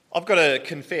I've got to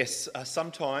confess,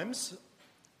 sometimes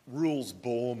rules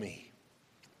bore me.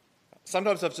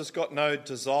 Sometimes I've just got no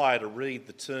desire to read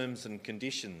the terms and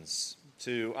conditions,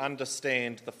 to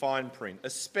understand the fine print,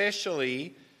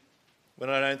 especially when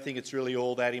I don't think it's really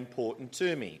all that important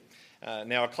to me.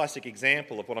 Now, a classic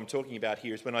example of what I'm talking about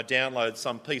here is when I download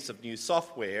some piece of new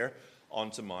software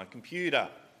onto my computer.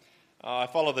 I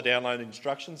follow the download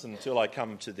instructions until I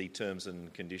come to the terms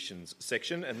and conditions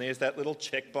section, and there's that little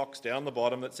checkbox down the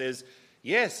bottom that says,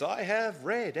 yes, I have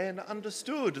read and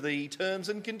understood the terms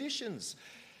and conditions.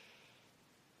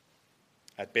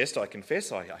 At best, I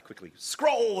confess, I quickly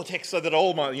scroll the text so that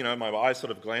all my eye sort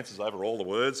of glances over all the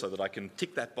words so that I can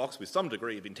tick that box with some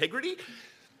degree of integrity.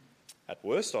 At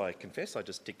worst, I confess, I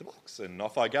just tick the box and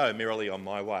off I go merrily on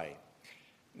my way.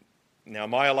 Now,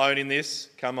 am I alone in this?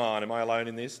 Come on, am I alone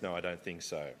in this? No, I don't think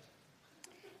so.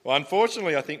 Well,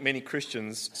 unfortunately, I think many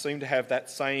Christians seem to have that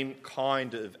same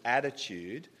kind of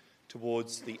attitude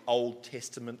towards the Old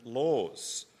Testament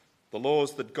laws, the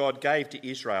laws that God gave to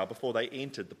Israel before they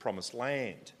entered the Promised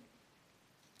Land.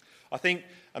 I think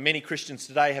many Christians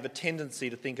today have a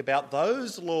tendency to think about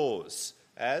those laws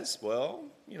as, well,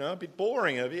 a bit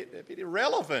boring, a bit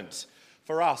irrelevant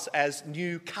for us as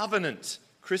New Covenant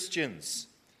Christians.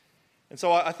 And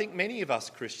so I think many of us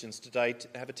Christians today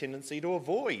have a tendency to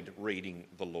avoid reading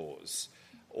the laws,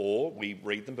 or we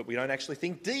read them but we don't actually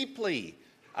think deeply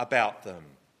about them.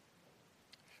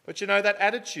 But that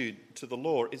attitude to the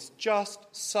law is just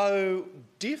so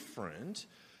different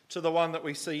to the one that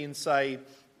we see in, say,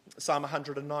 Psalm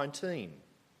 119.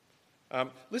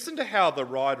 Listen to how the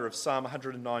writer of Psalm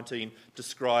 119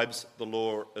 describes the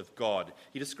law of God.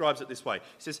 He describes it this way.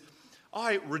 He says,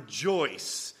 I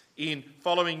rejoice in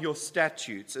following your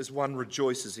statutes as one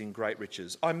rejoices in great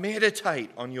riches. I meditate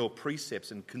on your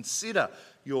precepts and consider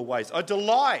your ways. I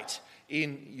delight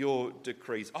in your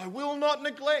decrees. I will not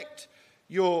neglect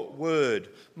your word.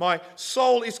 My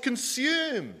soul is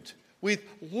consumed with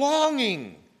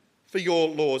longing for your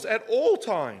laws at all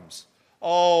times.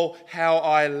 Oh, how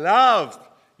I love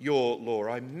your law.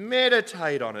 I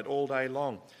meditate on it all day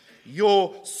long.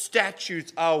 Your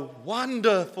statutes are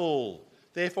wonderful.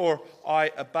 Therefore,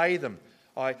 I obey them.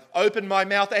 I open my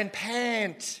mouth and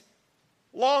pant,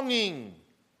 longing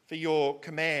for your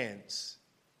commands.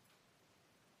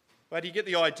 Well, do you get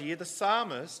the idea? The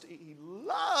psalmist, he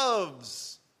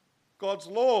loves God's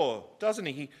law, doesn't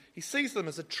he? He sees them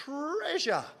as a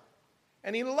treasure,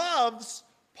 and he loves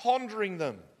pondering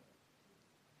them.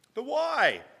 But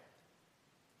why?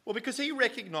 Well, because he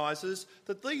recognises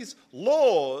that these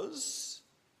laws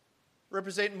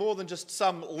represent more than just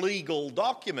some legal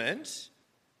document.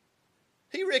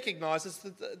 He recognises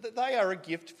that they are a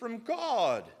gift from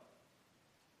God.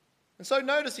 And so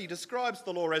notice he describes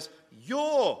the law as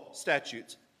your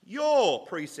statutes, your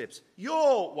precepts,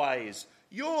 your ways,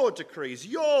 your decrees,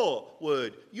 your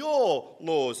word, your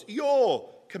laws, your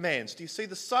commands. Do you see?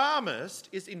 The psalmist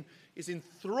is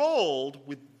enthralled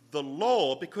with the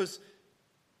law because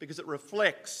it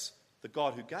reflects the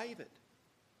God who gave it.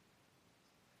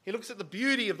 He looks at the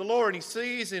beauty of the law and he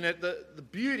sees in it the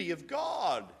beauty of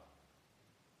God.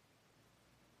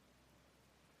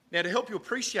 Now, to help you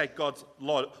appreciate God's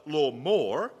law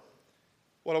more,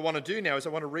 what I want to do now is I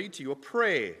want to read to you a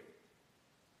prayer.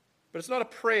 But it's not a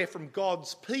prayer from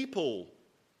God's people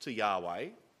to Yahweh.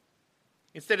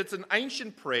 Instead, it's an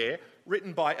ancient prayer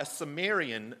written by a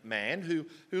Sumerian man who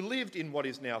lived in what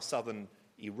is now southern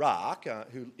Iraq.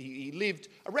 He lived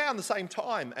around the same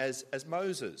time as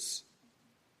Moses.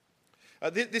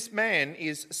 This man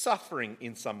is suffering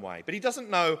in some way, but he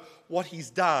doesn't know what he's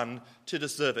done to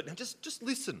deserve it. Now just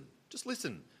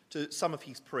listen to some of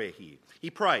his prayer here.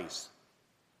 He prays,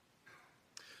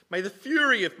 may the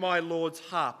fury of my Lord's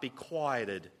heart be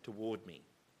quieted toward me.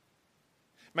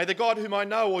 May the God whom I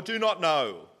know or do not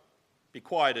know be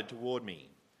quieted toward me.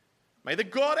 May the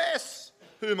goddess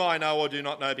whom I know or do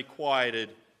not know be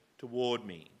quieted toward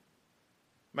me.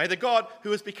 May the God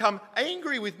who has become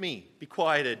angry with me be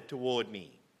quieted toward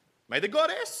me. May the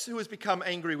goddess who has become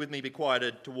angry with me be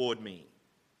quieted toward me.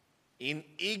 In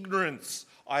ignorance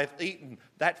I have eaten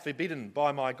that forbidden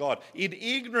by my God. In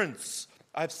ignorance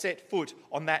I have set foot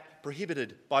on that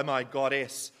prohibited by my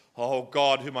goddess. O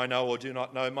God, whom I know or do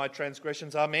not know, my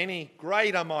transgressions are many.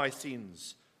 Great are my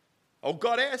sins. O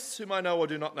goddess, whom I know or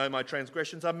do not know, my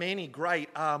transgressions are many. Great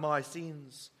are my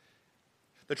sins.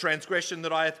 The transgression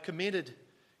that I have committed,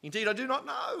 indeed, I do not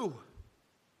know.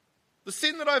 The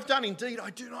sin that I have done, indeed, I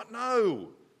do not know.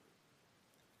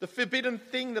 The forbidden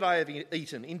thing that I have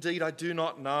eaten, indeed, I do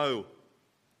not know.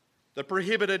 The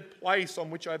prohibited place on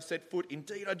which I have set foot,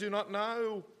 indeed, I do not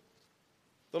know.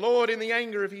 The Lord, in the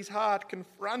anger of his heart,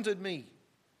 confronted me.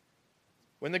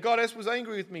 When the goddess was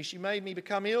angry with me, she made me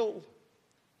become ill.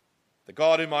 The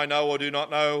God whom I know or do not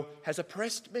know has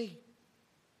oppressed me.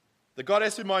 The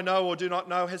goddess whom I know or do not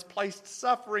know has placed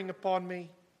suffering upon me.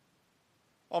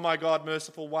 O my God,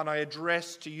 merciful one, I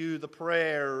address to you the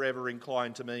prayer ever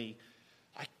inclined to me.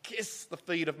 I kiss the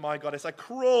feet of my goddess. I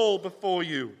crawl before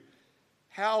you.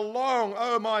 How long,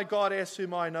 O my goddess,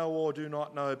 whom I know or do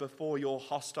not know, before your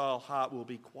hostile heart will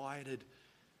be quieted?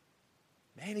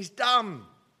 Man, he's dumb.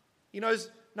 He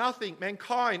knows nothing.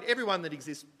 Mankind, everyone that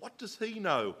exists, what does he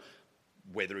know?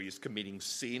 Whether he is committing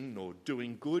sin or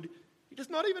doing good, he does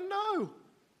not even know.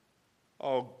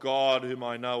 O God, whom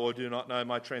I know or do not know,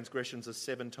 my transgressions are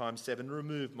 7 times 7.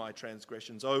 Remove my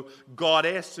transgressions. O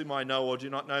goddess, whom I know or do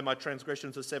not know, my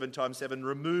transgressions are 7 times 7.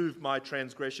 Remove my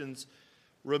transgressions.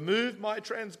 Remove my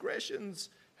transgressions,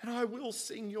 and I will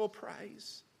sing your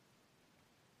praise.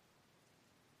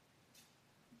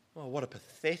 Oh, what a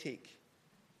pathetic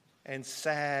and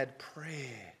sad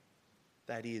prayer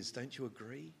that is, don't you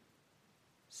agree?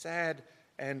 Sad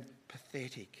and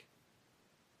pathetic.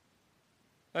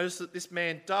 Notice that this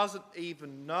man doesn't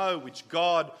even know which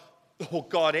god or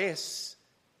goddess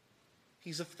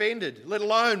he's offended, let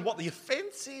alone what the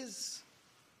offence is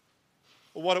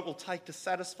or what it will take to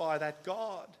satisfy that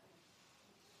God.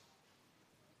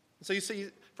 So you see,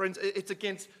 friends, it's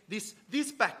against this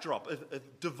backdrop of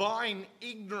divine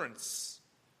ignorance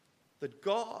that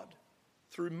God,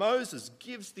 through Moses,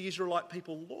 gives the Israelite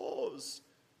people laws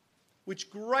which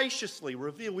graciously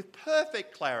reveal with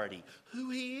perfect clarity who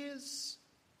he is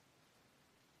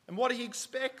and what he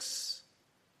expects,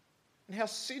 and how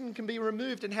sin can be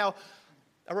removed, and how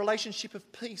a relationship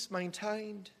of peace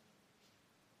maintained.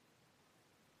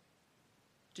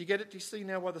 Do you get it? Do you see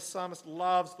now why the psalmist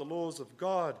loves the laws of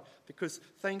God? Because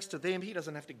thanks to them, he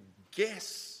doesn't have to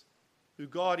guess who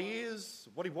God is,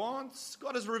 what he wants.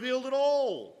 God has revealed it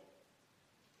all.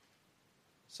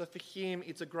 So for him,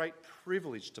 it's a great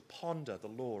privilege to ponder the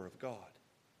law of God.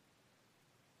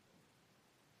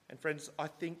 And friends, I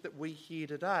think that we here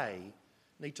today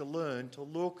need to learn to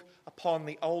look upon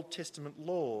the Old Testament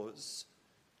laws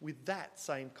with that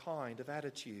same kind of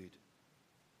attitude.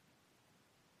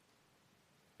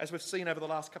 As we've seen over the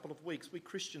last couple of weeks, we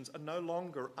Christians are no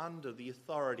longer under the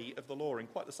authority of the law in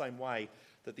quite the same way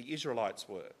that the Israelites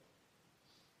were.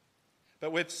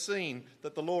 But we've seen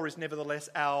that the law is nevertheless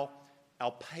our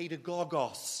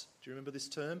pedagogos. Do you remember this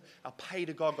term? Our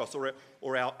pedagogos,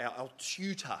 or our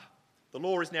tutor. The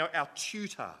law is now our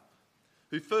tutor,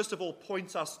 who first of all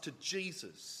points us to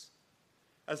Jesus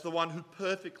as the one who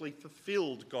perfectly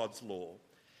fulfilled God's law.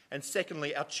 And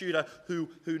secondly, our tutor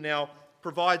who now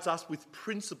provides us with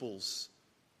principles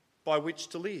by which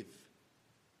to live.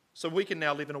 So we can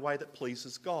now live in a way that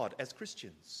pleases God as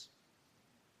Christians.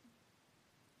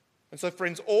 And so,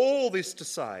 friends, all this to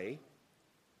say,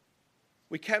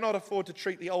 we cannot afford to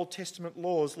treat the Old Testament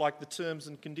laws like the terms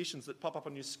and conditions that pop up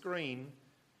on your screen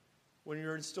when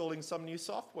you're installing some new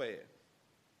software.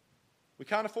 We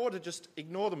can't afford to just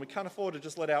ignore them. We can't afford to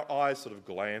just let our eyes sort of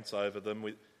glance over them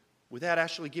without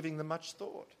actually giving them much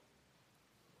thought.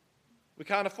 We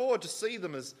can't afford to see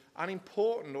them as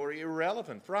unimportant or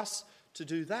irrelevant. For us to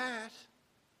do that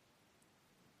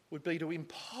would be to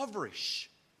impoverish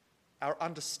our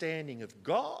understanding of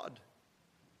God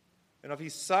and of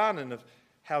his Son and of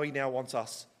how he now wants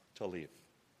us to live.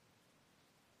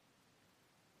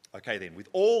 Okay then, with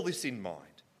all this in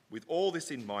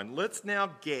mind, let's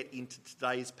now get into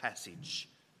today's passage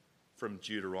from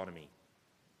Deuteronomy.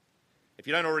 If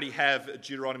you don't already have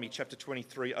Deuteronomy chapter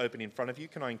 23 open in front of you,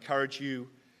 can I encourage you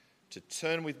to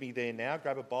turn with me there now?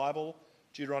 Grab a Bible,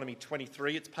 Deuteronomy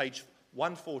 23. It's page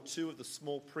 142 of the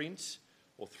small print,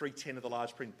 or 310 of the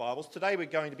large print Bibles. Today we're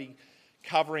going to be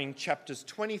covering chapters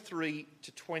 23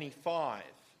 to 25.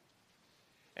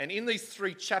 And in these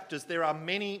 3 chapters, there are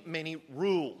many, many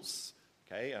rules,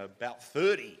 okay, about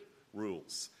 30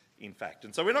 rules, in fact.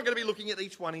 And so we're not going to be looking at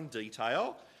each one in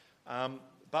detail,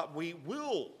 but we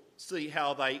will see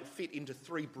how they fit into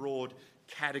 3 broad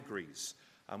categories.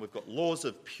 We've got laws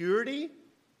of purity,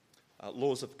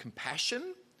 laws of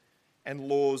compassion, and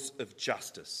laws of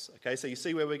justice. Okay, so you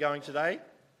see where we're going today?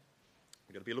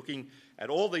 We're going to be looking at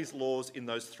all these laws in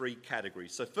those 3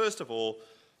 categories. So first of all,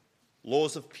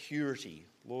 laws of purity.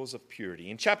 Laws of purity.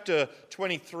 In chapter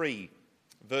 23,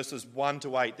 verses 1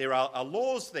 to 8, there are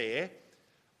laws there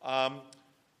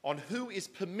on who is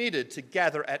permitted to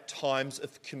gather at times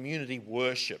of community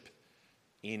worship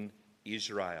in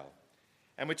Israel.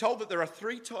 And we're told that there are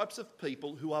 3 types of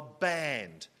people who are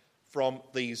banned from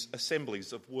these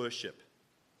assemblies of worship.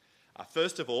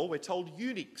 First of all, we're told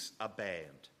eunuchs are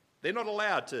banned. They're not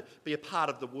allowed to be a part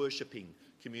of the worshipping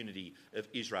community of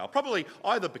Israel. Probably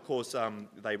either because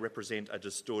they represent a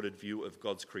distorted view of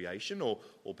God's creation, or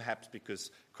perhaps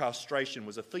because castration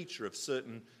was a feature of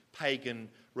certain pagan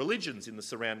religions in the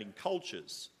surrounding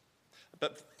cultures.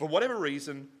 But for whatever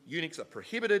reason, eunuchs are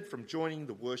prohibited from joining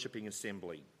the worshipping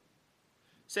assembly.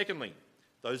 Secondly,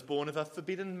 those born of a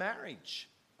forbidden marriage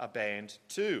are banned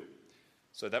too.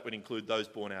 So that would include those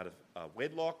born out of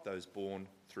wedlock, those born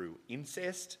through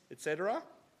incest, etc.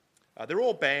 They're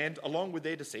all banned along with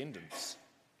their descendants.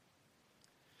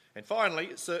 And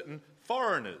finally, certain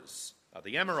foreigners,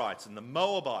 the Amorites and the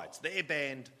Moabites, they're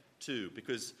banned too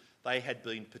because they had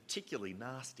been particularly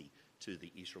nasty to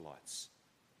the Israelites.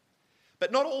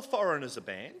 But not all foreigners are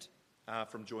banned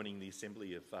from joining the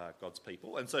assembly of God's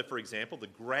people. And so, for example, the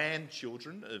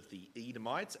grandchildren of the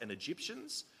Edomites and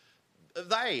Egyptians,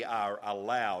 they are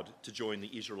allowed to join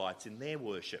the Israelites in their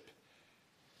worship.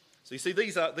 So you see,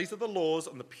 these are the laws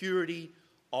on the purity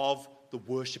of the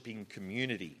worshipping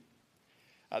community.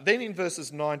 Then in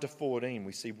verses 9 to 14,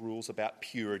 we see rules about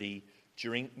purity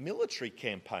during military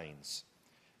campaigns.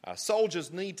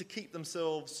 Soldiers need to keep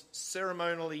themselves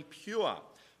ceremonially pure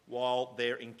while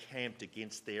they're encamped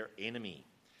against their enemy.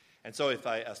 And so if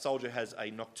a soldier has a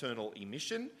nocturnal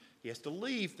emission, he has to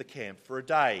leave the camp for a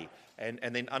day and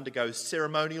then undergo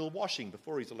ceremonial washing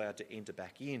before he's allowed to enter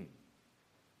back in.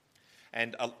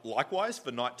 And likewise,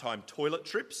 for nighttime toilet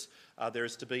trips, there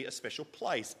is to be a special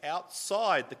place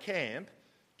outside the camp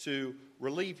to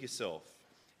relieve yourself.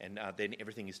 And then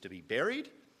everything is to be buried.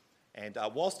 And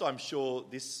whilst I'm sure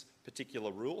this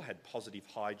particular rule had positive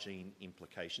hygiene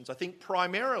implications, I think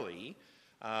primarily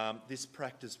this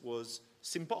practice was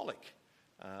symbolic,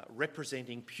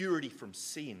 representing purity from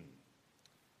sin.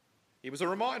 It was a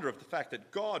reminder of the fact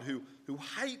that God, who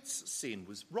hates sin,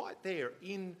 was right there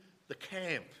in the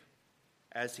camp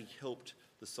as he helped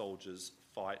the soldiers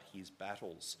fight his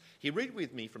battles. He read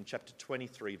with me from chapter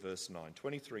 23, verse 9,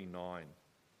 23:9.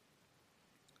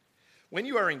 When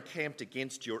you are encamped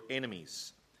against your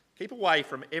enemies, keep away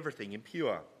from everything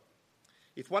impure.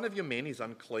 If one of your men is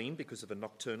unclean because of a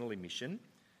nocturnal emission,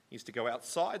 he is to go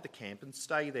outside the camp and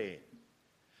stay there.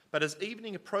 But as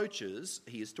evening approaches,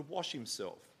 he is to wash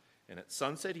himself, and at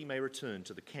sunset he may return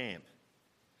to the camp.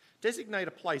 Designate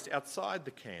a place outside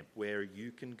the camp where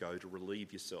you can go to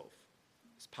relieve yourself.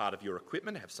 As part of your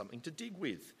equipment, have something to dig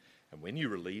with. And when you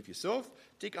relieve yourself,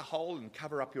 dig a hole and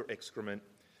cover up your excrement.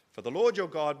 For the Lord your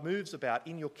God moves about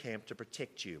in your camp to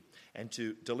protect you and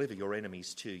to deliver your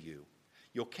enemies to you.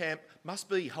 Your camp must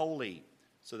be holy,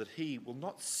 so that he will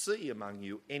not see among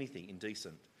you anything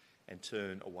indecent and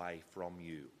turn away from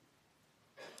you.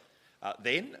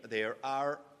 Then there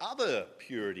are other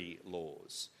purity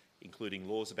laws, including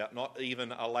laws about not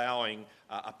even allowing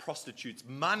a prostitute's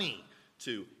money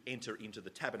to enter into the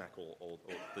tabernacle or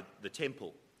the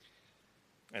temple.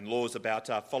 And laws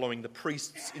about following the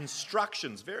priest's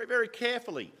instructions very, very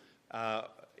carefully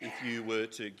if you were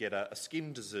to get a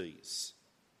skin disease.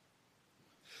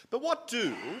 But what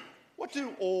do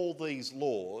all these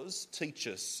laws teach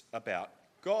us about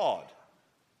God?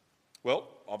 Well,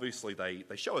 obviously they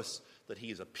show us that he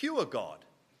is a pure God,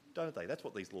 don't they? That's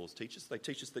what these laws teach us. They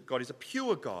teach us that God is a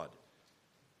pure God,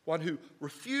 one who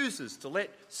refuses to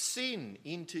let sin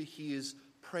into his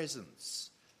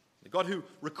presence. The God who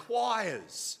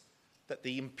requires that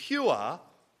the impure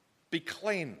be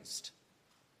cleansed,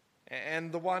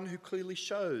 and the one who clearly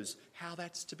shows how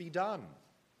that's to be done.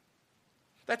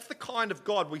 That's the kind of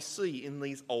God we see in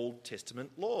these Old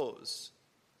Testament laws.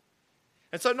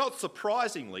 And so not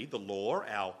surprisingly, the law,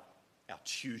 our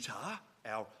tutor,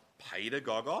 our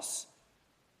pedagogos,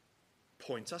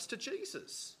 points us to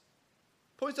Jesus.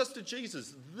 Points us to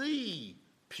Jesus, the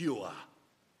pure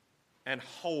and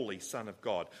holy Son of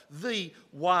God, the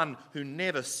one who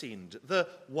never sinned, the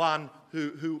one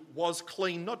who was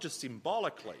clean, not just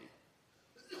symbolically,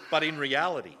 but in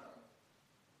reality.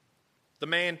 The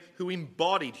man who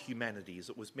embodied humanity as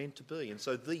it was meant to be, and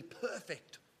so the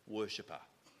perfect worshipper.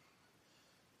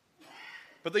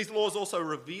 But these laws also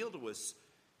reveal to us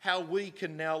how we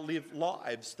can now live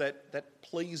lives that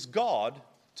please God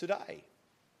today.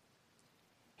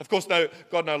 Of course,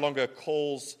 God no longer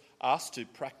calls us to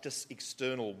practice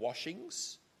external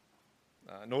washings,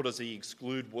 nor does he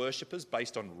exclude worshippers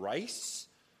based on race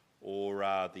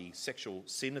or the sexual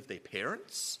sin of their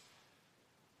parents.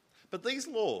 But these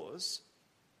laws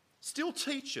still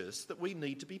teach us that we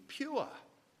need to be pure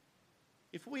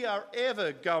if we are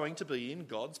ever going to be in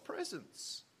God's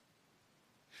presence.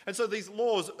 And so these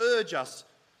laws urge us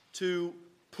to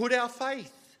put our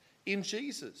faith in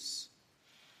Jesus,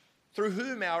 through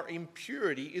whom our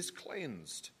impurity is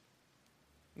cleansed.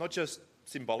 Not just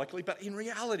symbolically, but in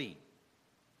reality.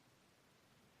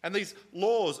 And these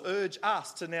laws urge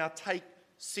us to now take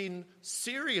sin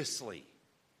seriously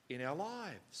in our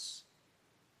lives.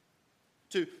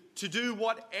 To do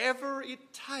whatever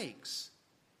it takes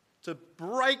to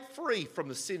break free from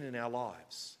the sin in our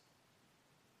lives.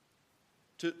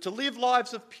 To live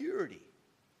lives of purity.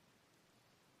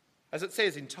 As it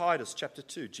says in Titus chapter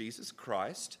 2, Jesus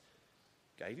Christ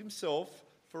gave himself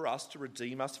for us to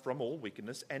redeem us from all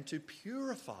wickedness and to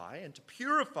purify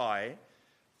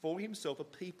for himself a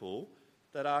people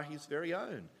that are his very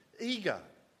own, eager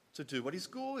to do what is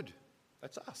good.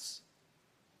 That's us.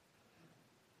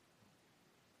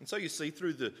 And so you see,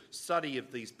 through the study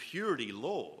of these purity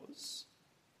laws,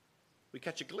 we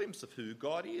catch a glimpse of who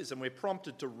God is, and we're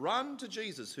prompted to run to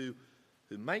Jesus, who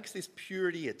makes this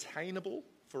purity attainable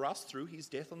for us through his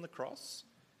death on the cross.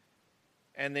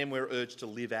 And then we're urged to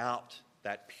live out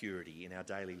that purity in our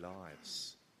daily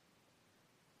lives.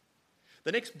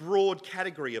 The next broad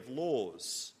category of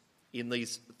laws in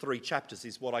these 3 chapters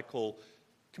is what I call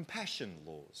compassion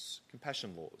laws.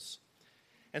 Compassion laws.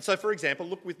 And so, for example,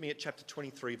 look with me at chapter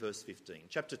 23, verse 15.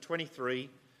 Chapter 23,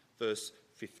 verse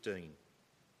 15.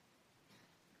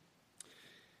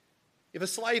 If a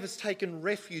slave has taken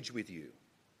refuge with you,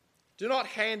 do not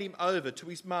hand him over to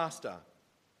his master.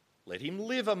 Let him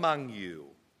live among you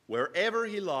wherever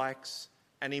he likes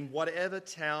and in whatever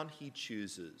town he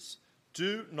chooses.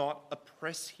 Do not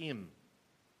oppress him.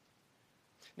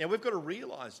 Now, we've got to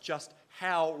realise just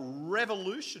how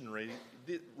revolutionary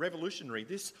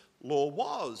this law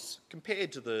was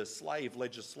compared to the slave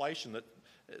legislation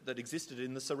that existed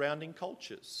in the surrounding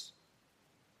cultures.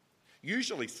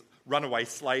 Usually, runaway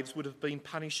slaves would have been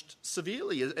punished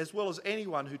severely, as well as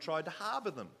anyone who tried to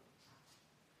harbour them.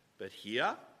 But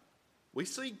here, we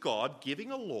see God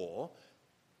giving a law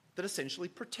that essentially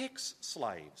protects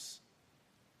slaves,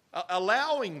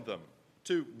 allowing them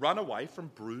to run away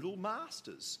from brutal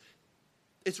masters.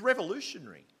 It's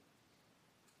revolutionary.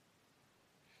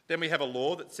 Then we have a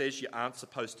law that says you aren't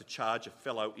supposed to charge a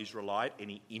fellow Israelite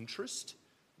any interest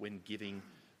when giving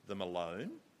them a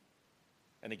loan.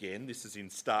 And again, this is in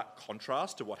stark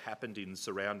contrast to what happened in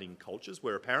surrounding cultures,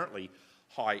 where apparently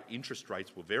high interest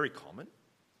rates were very common.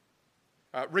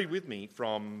 Read with me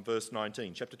from verse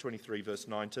 19, chapter 23, verse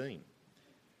 19.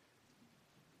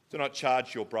 Do not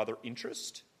charge your brother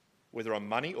interest, whether on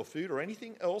money or food or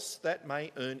anything else that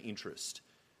may earn interest.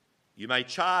 You may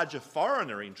charge a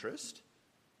foreigner interest,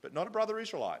 but not a brother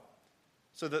Israelite,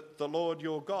 so that the Lord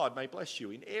your God may bless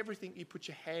you in everything you put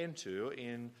your hand to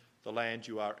in the land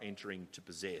you are entering to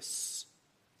possess.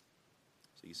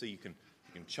 So you see, you can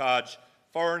charge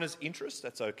foreigners interest,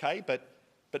 that's okay, but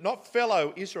not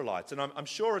fellow Israelites. And I'm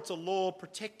sure it's a law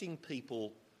protecting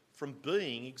people from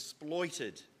being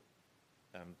exploited.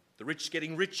 The rich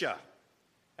getting richer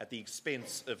at the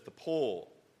expense of the poor.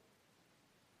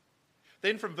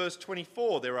 Then from verse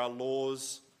 24, there are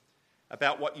laws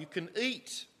about what you can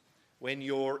eat when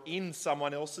you're in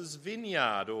someone else's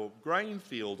vineyard or grain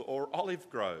field or olive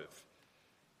grove.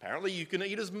 Apparently you can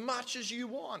eat as much as you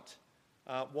want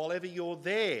while ever you're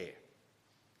there.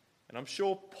 And I'm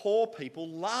sure poor people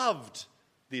loved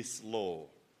this law.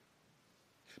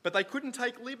 But they couldn't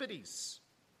take liberties.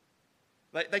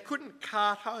 They couldn't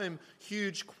cart home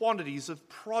huge quantities of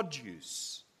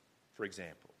produce, for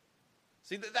example.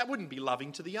 See, that wouldn't be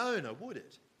loving to the owner, would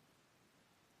it?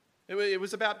 It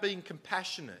was about being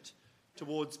compassionate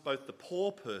towards both the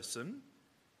poor person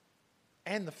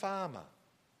and the farmer.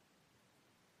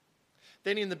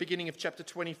 Then in the beginning of chapter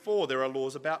 24, there are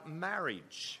laws about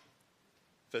marriage.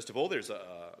 First of all,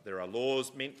 there are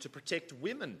laws meant to protect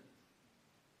women.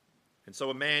 And so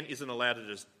a man isn't allowed to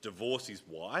just divorce his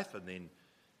wife and then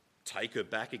take her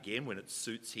back again when it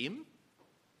suits him.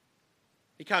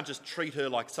 He can't just treat her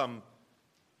like some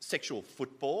sexual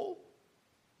football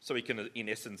so he can, in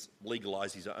essence,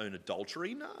 legalise his own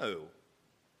adultery. No.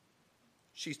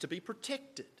 She's to be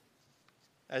protected,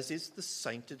 as is the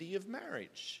sanctity of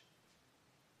marriage.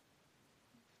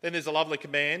 Then there's a lovely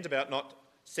command about not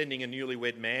sending a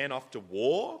newlywed man off to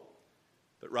war,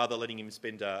 but rather letting him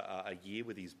spend a year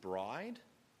with his bride,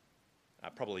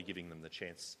 probably giving them the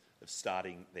chance of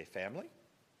starting their family.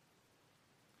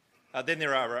 Then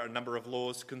there are a number of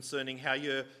laws concerning how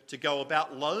you're to go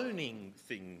about loaning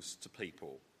things to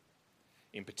people.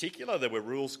 In particular, there were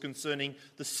rules concerning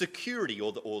the security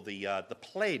or the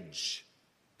pledge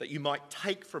that you might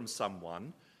take from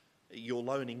someone you're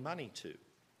loaning money to.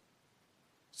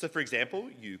 So, for example,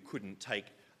 you couldn't take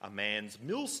a man's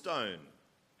millstone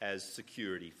as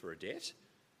security for a debt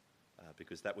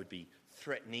because that would be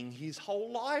threatening his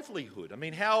whole livelihood. I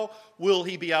mean, how will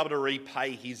he be able to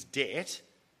repay his debt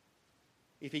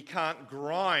if he can't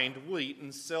grind wheat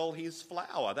and sell his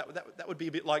flour. That would be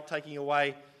a bit like taking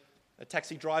away a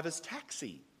taxi driver's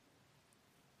taxi.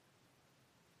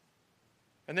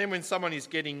 And then when someone is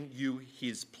getting you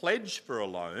his pledge for a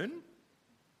loan,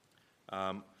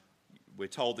 we're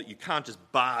told that you can't just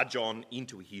barge on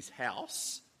into his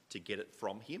house to get it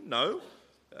from him. No,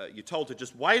 you're told to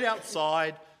just wait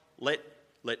outside, let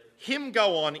him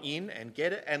go on in and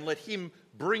get it, and let him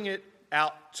bring it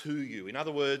out to you. In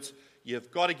other words,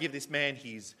 you've got to give this man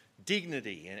his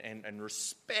dignity and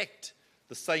respect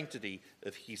the sanctity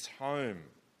of his home.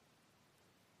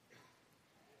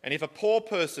 And if a poor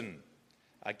person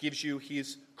gives you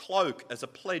his cloak as a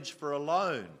pledge for a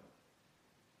loan,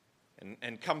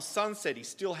 and come sunset he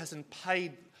still hasn't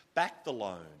paid back the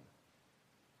loan,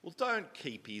 well, don't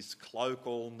keep his cloak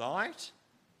all night.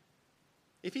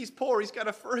 If he's poor, he's going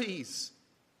to freeze.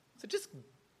 So just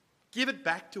give it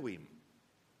back to him.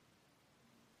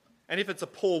 And if it's a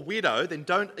poor widow, then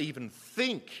don't even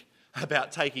think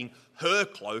about taking her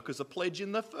cloak as a pledge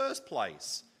in the first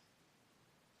place.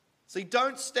 See,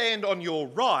 don't stand on your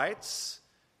rights.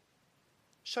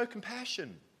 Show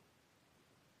compassion.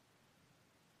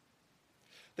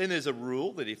 Then there's a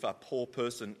rule that if a poor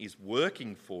person is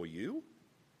working for you,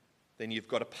 then you've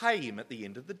got to pay him at the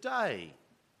end of the day,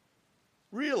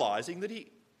 realising that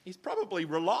he's probably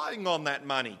relying on that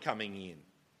money coming in.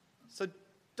 So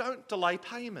don't delay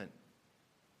payment.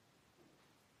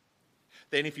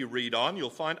 Then if you read on, you'll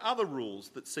find other rules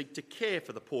that seek to care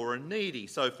for the poor and needy.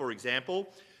 So, for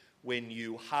example, when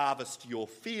you harvest your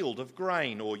field of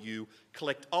grain, or you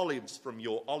collect olives from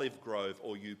your olive grove,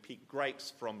 or you pick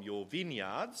grapes from your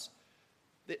vineyards,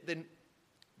 then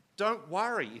don't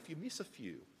worry if you miss a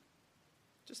few.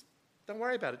 Just don't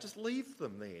worry about it. Just leave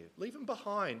them there. Leave them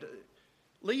behind.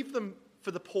 Leave them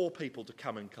for the poor people to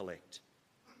come and collect.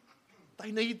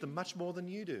 They need them much more than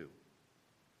you do.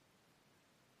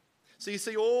 So you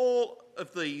see, all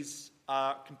of these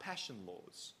are compassion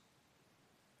laws.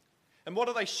 And what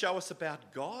do they show us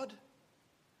about God?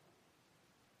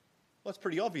 Well, it's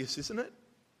pretty obvious, isn't it?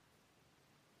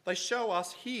 They show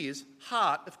us his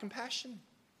heart of compassion.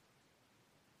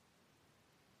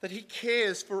 That he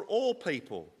cares for all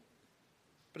people,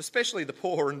 but especially the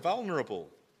poor and vulnerable.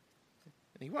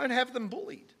 And he won't have them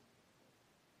bullied.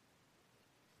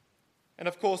 And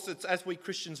of course, it's as we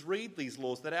Christians read these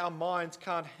laws that our minds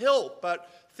can't help but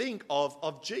think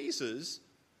of Jesus,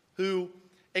 who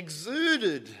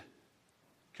exuded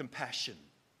compassion.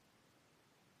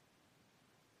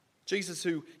 Jesus,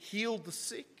 who healed the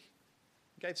sick,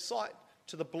 gave sight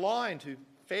to the blind, who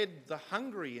fed the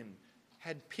hungry and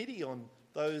had pity on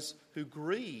those who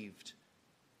grieved.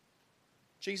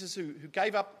 Jesus, who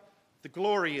gave up the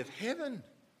glory of heaven,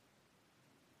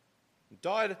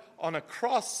 died on a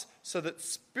cross so that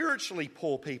spiritually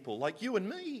poor people like you and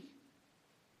me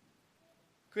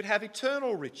could have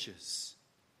eternal riches.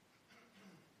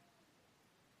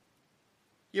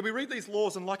 Yeah, we read these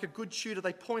laws, and like a good tutor,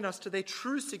 they point us to their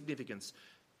true significance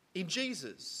in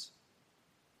Jesus.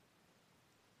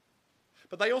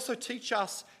 But they also teach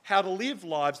us how to live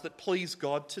lives that please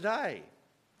God today,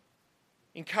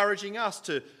 encouraging us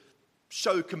to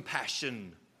show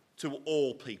compassion to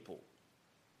all people,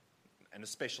 and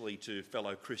especially to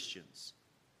fellow Christians.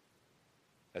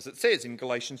 As it says in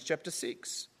Galatians chapter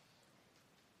 6,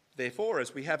 therefore,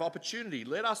 as we have opportunity,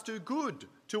 let us do good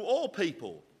to all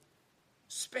people,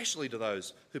 especially to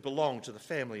those who belong to the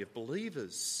family of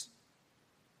believers.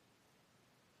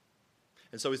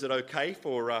 And so is it okay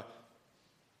for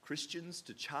Christians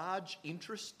to charge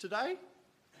interest today?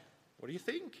 What do you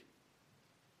think?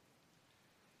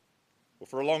 Well,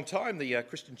 for a long time, the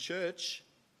Christian church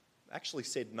actually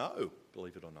said no,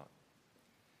 believe it or not.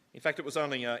 In fact, it was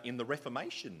only in the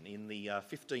Reformation in the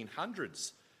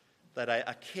 1500s that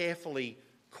a carefully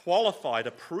qualified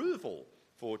approval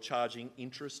for charging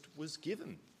interest was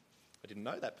given. I didn't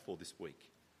know that before this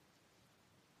week.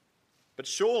 But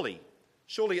surely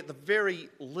at the very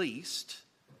least,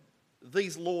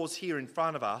 these laws here in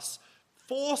front of us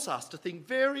force us to think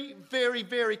very, very,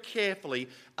 very carefully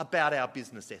about our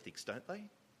business ethics, don't they?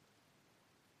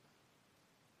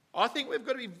 I think we've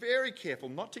got to be very careful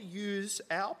not to use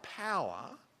our power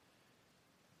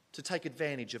to take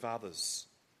advantage of others.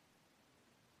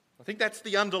 I think that's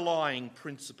the underlying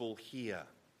principle here.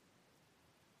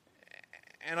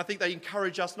 And I think they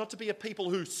encourage us not to be a people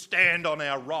who stand on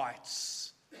our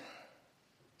rights,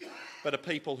 but a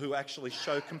people who actually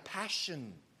show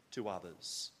compassion to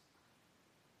others.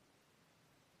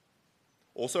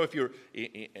 Also, if you're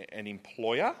an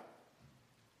employer,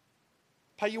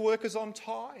 pay your workers on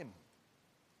time.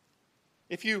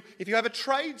 If you have a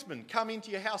tradesman come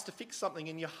into your house to fix something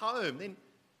in your home, then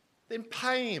then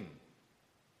pay him.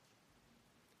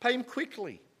 Pay him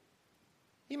quickly.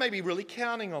 He may be really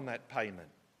counting on that payment.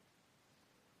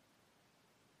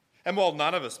 And while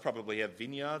none of us probably have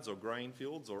vineyards or grain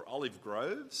fields or olive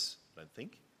groves, I don't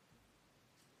think,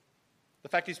 the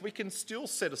fact is we can still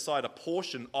set aside a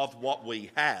portion of what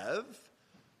we have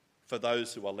for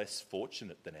those who are less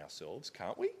fortunate than ourselves,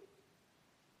 can't we?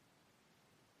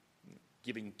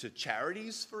 Giving to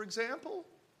charities, for example.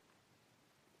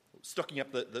 Stocking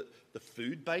up the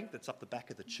food bank that's up the back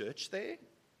of the church there.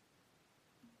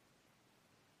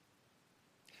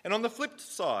 And on the flip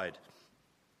side,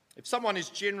 if someone is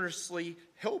generously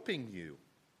helping you,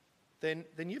 then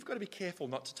you've got to be careful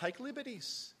not to take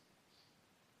liberties.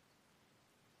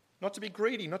 Not to be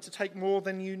greedy, not to take more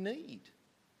than you need.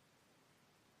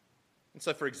 And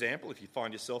so, for example, if you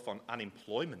find yourself on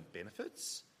unemployment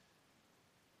benefits,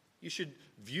 you should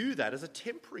view that as a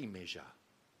temporary measure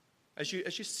as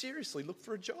you seriously look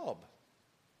for a job.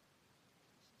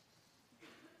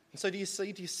 And so do you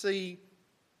see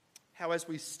how as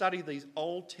we study these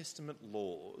Old Testament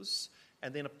laws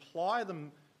and then apply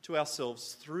them to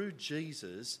ourselves through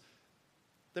Jesus,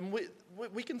 then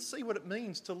we can see what it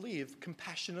means to live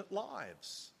compassionate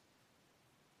lives.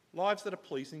 Lives that are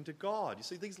pleasing to God. You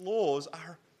see, these laws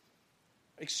are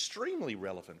extremely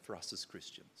relevant for us as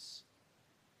Christians.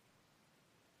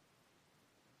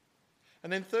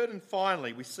 And then third and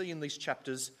finally, we see in these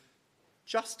chapters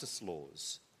justice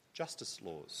laws. Justice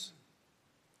laws.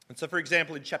 And so, for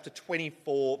example, in chapter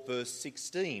 24, verse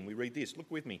 16, we read this. Look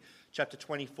with me. Chapter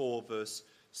 24, verse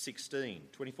 16.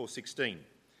 24:16.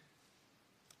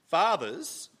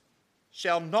 Fathers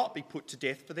shall not be put to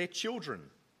death for their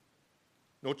children,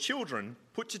 nor children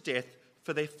put to death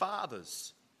for their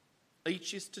fathers.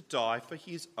 Each is to die for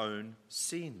his own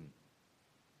sin.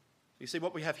 You see,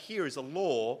 what we have here is a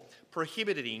law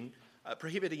prohibiting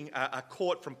a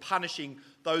court from punishing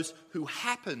those who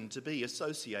happen to be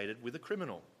associated with a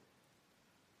criminal.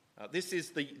 This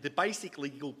is the basic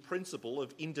legal principle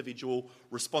of individual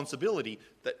responsibility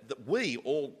that we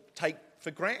all take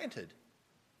for granted.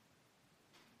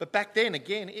 But back then,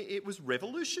 again, it was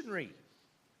revolutionary.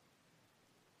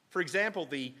 For example,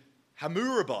 the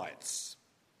Hammurabites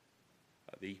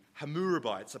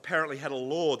apparently had a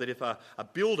law that if a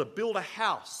builder built a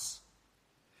house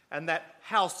and that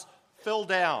house fell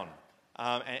down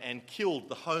and killed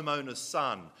the homeowner's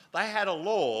son, they had a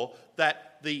law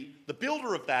that the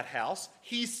builder of that house,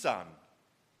 his son,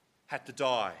 had to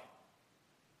die.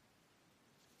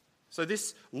 So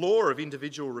this law of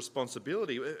individual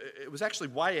responsibility, it was actually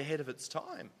way ahead of its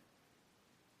time.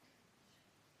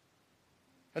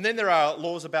 And then there are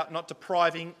laws about not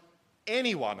depriving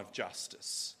anyone of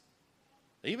justice,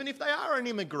 even if they are an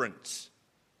immigrant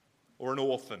or an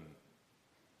orphan.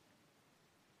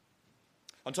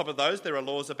 On top of those, there are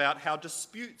laws about how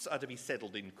disputes are to be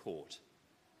settled in court.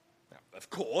 Now, of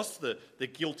course, the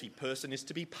guilty person is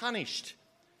to be punished,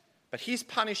 but his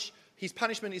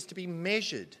punishment is to be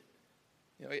measured.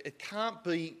 You know, it can't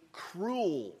be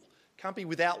cruel, can't be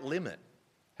without limit. It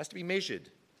has to be measured.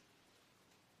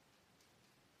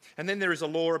 And then there is a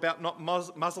law about not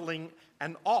muzzling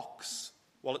an ox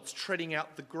while it's treading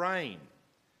out the grain.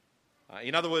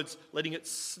 In other words, letting it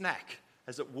snack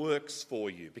as it works for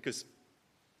you, because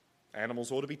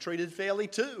animals ought to be treated fairly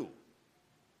too.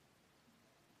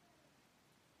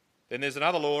 Then there's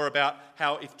another law about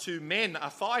how if two men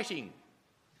are fighting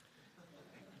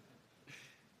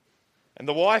and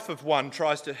the wife of one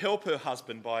tries to help her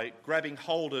husband by grabbing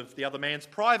hold of the other man's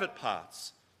private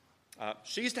parts,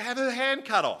 she's to have her hand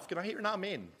cut off. Can I hear an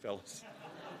amen, fellas?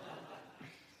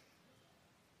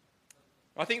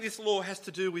 I think this law has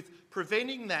to do with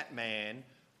preventing that man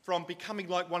from becoming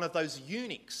like one of those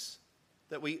eunuchs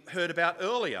that we heard about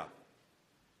earlier.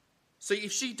 See,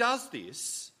 if she does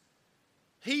this,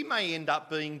 he may end up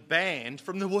being banned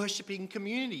from the worshipping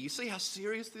community. You see how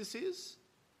serious this is?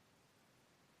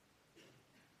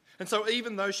 And so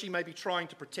even though she may be trying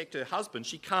to protect her husband,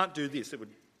 she can't do this. It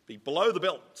would be below the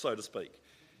belt, so to speak.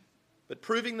 But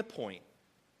proving the point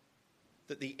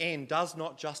that the end does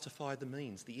not justify the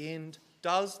means. The end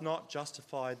does not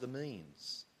justify the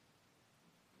means.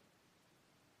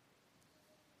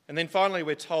 And then finally,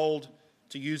 we're told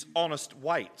to use honest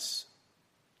weights.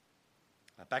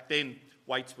 Back then,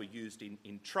 weights were used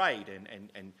in trade,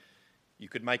 and you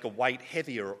could make a weight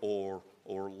heavier or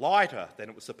lighter than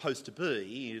it was supposed to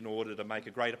be in order to make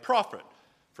a greater profit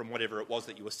from whatever it was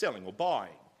that you were selling or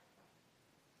buying.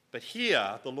 But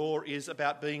here, the law is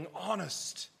about being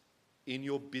honest in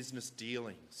your business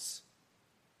dealings.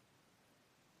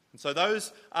 And so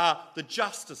those are the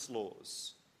justice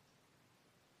laws.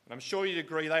 And I'm sure you'd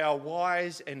agree they are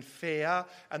wise and fair,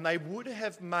 and they would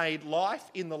have made life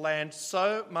in the land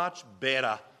so much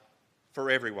better for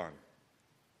everyone.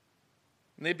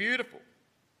 And they're beautiful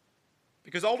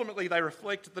because ultimately they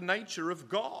reflect the nature of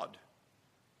God.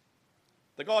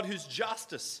 The God whose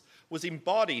justice was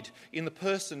embodied in the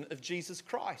person of Jesus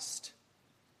Christ.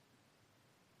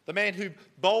 The man who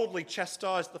boldly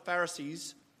chastised the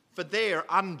Pharisees for their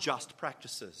unjust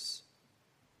practices.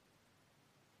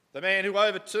 The man who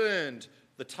overturned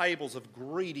the tables of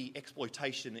greedy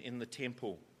exploitation in the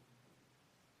temple.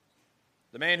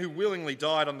 The man who willingly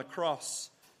died on the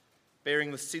cross,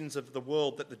 bearing the sins of the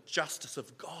world that the justice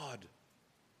of God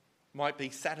might be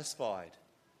satisfied.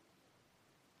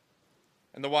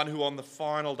 And the one who on the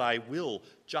final day will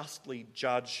justly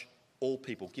judge all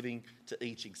people, giving to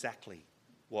each exactly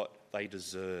what they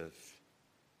deserve.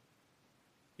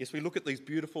 Yes, we look at these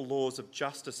beautiful laws of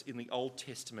justice in the Old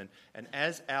Testament, and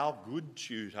as our good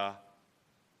tutor,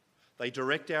 they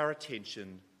direct our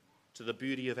attention to the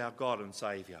beauty of our God and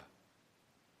Saviour.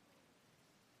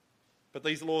 But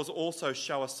these laws also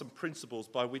show us some principles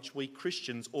by which we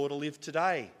Christians ought to live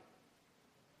today.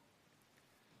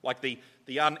 Like the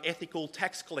unethical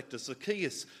tax collector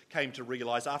Zacchaeus came to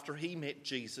realise after he met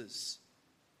Jesus.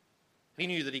 He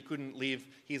knew that he couldn't live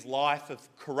his life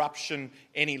of corruption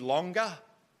any longer.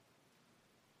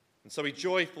 And so he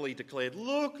joyfully declared,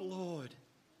 "Look, Lord,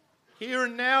 here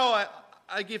and now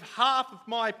I give half of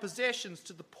my possessions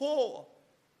to the poor.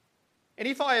 And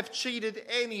if I have cheated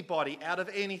anybody out of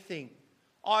anything,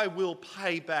 I will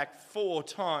pay back 4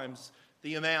 times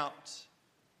the amount."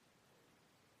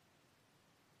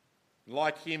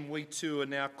 Like him, we too are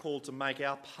now called to make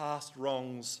our past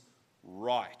wrongs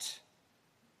right.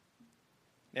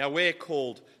 Now we're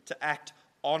called to act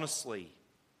honestly,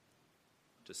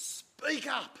 to speak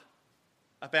up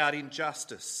about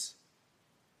injustice,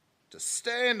 to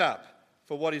stand up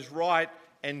for what is right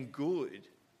and good,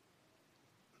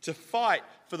 to fight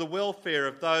for the welfare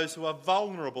of those who are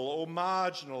vulnerable or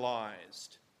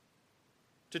marginalised,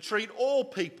 to treat all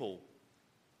people,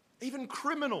 even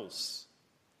criminals,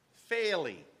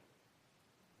 fairly,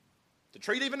 to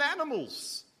treat even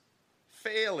animals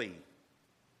fairly,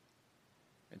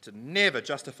 and to never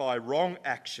justify wrong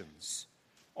actions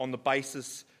on the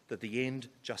basis that the end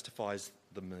justifies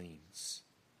the means.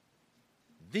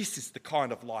 This is the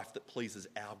kind of life that pleases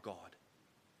our God.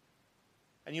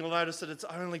 And you'll notice that it's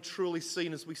only truly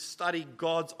seen as we study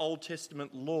God's Old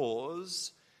Testament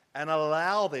laws and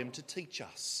allow them to teach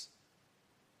us.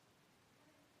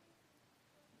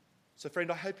 So friend,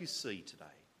 I hope you see today.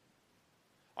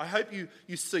 I hope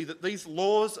you see that these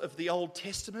laws of the Old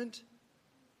Testament,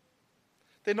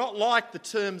 they're not like the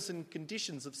terms and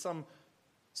conditions of some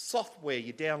software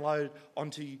you download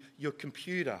onto your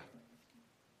computer.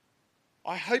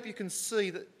 I hope you can see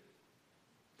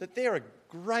that they're a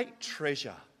great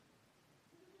treasure.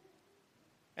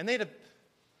 And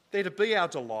they're to be our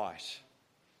delight.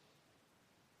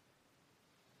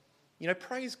 You know,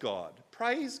 praise God.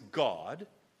 Praise God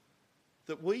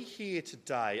that we here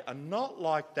today are not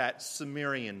like that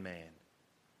Sumerian man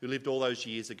who lived all those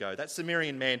years ago, that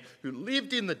Sumerian man who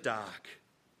lived in the dark.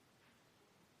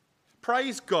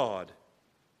 Praise God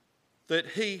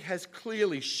that he has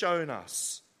clearly shown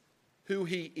us who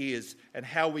he is and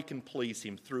how we can please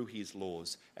him through his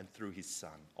laws and through his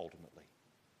Son, ultimately.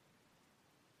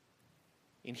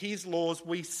 In his laws,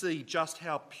 we see just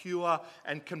how pure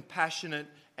and compassionate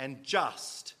and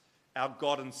just our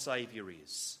God and Saviour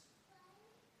is.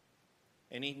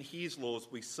 And in his laws,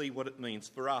 we see what it means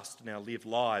for us to now live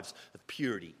lives of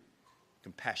purity,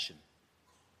 compassion,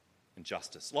 and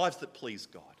justice. Lives that please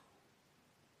God.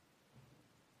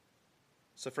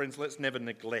 So friends, let's never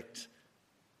neglect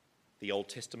the Old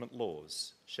Testament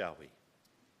laws, shall we?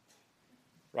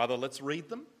 Rather, let's read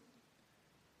them.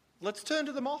 Let's turn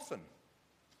to them often.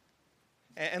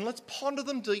 And let's ponder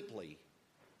them deeply.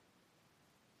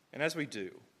 And as we do,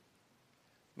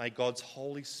 may God's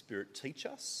Holy Spirit teach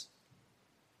us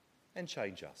and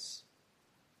change us.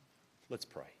 Let's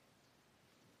pray.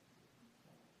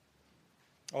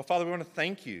 Oh, Father, we want to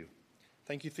thank you.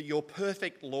 Thank you for your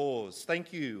perfect laws.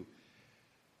 Thank you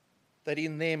that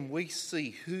in them we see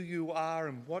who you are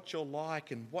and what you're like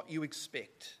and what you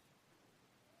expect.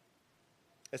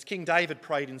 As King David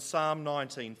prayed in Psalm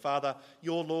 19, Father,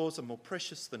 your laws are more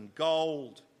precious than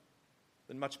gold,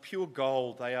 than much pure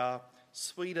gold. They are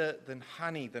sweeter than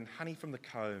honey from the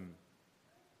comb.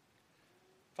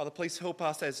 Father, please help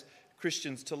us as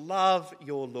Christians to love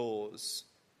your laws,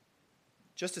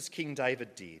 just as King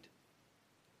David did.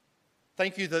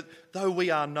 Thank you that though we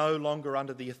are no longer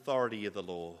under the authority of the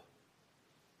law,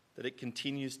 that it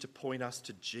continues to point us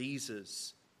to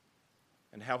Jesus,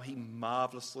 and how he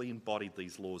marvellously embodied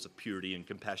these laws of purity and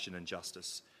compassion and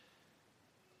justice.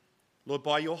 Lord,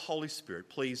 by your Holy Spirit,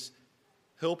 please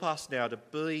help us now to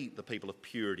be the people of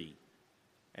purity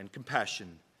and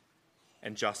compassion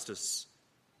and justice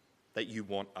that you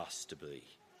want us to be.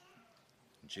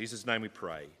 In Jesus' name we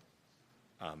pray.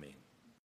 Amen.